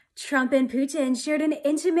Trump and Putin shared an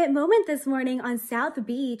intimate moment this morning on South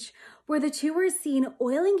Beach, where the two were seen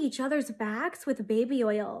oiling each other's backs with baby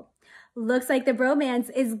oil. Looks like the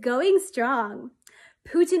bromance is going strong.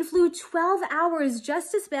 Putin flew 12 hours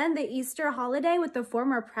just to spend the Easter holiday with the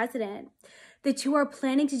former president. The two are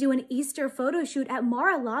planning to do an Easter photo shoot at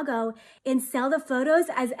Mar-a-Lago and sell the photos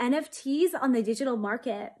as NFTs on the digital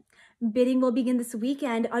market. Bidding will begin this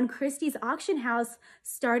weekend on Christie's auction house,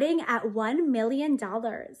 starting at $1 million.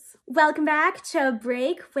 Welcome back to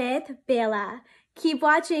Break with Bela. Keep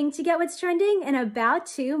watching to get what's trending in about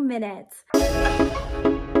 2 minutes.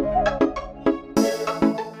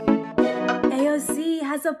 AOC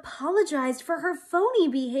has apologized for her phony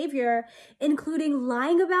behavior, including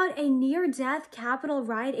lying about a near-death Capitol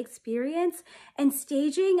riot experience and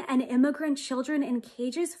staging an immigrant children in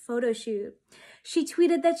cages photo shoot. She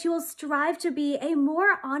tweeted that she will strive to be a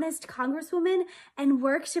more honest congresswoman and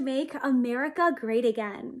work to make America great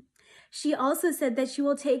again. She also said that she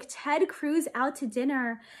will take Ted Cruz out to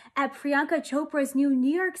dinner at Priyanka Chopra's new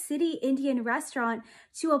New York City Indian restaurant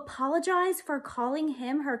to apologize for calling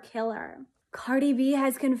him her killer. Cardi B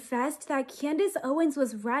has confessed that Candace Owens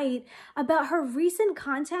was right about her recent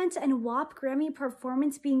content and WAP Grammy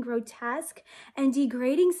performance being grotesque and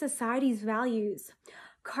degrading society's values.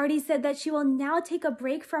 Cardi said that she will now take a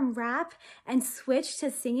break from rap and switch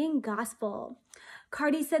to singing gospel.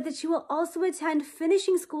 Cardi said that she will also attend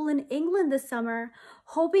finishing school in England this summer,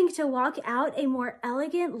 hoping to walk out a more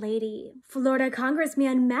elegant lady. Florida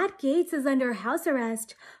Congressman Matt Gaetz is under house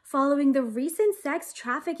arrest following the recent sex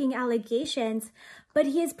trafficking allegations, but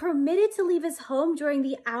he is permitted to leave his home during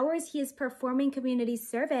the hours he is performing community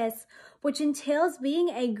service, which entails being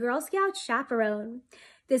a Girl Scout chaperone.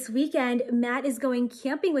 This weekend, Matt is going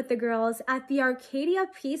camping with the girls at the Arcadia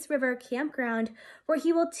Peace River campground, where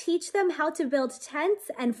he will teach them how to build tents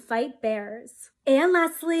and fight bears. And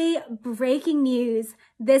lastly, breaking news.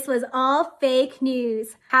 This was all fake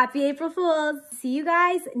news. Happy April Fools. See you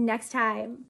guys next time.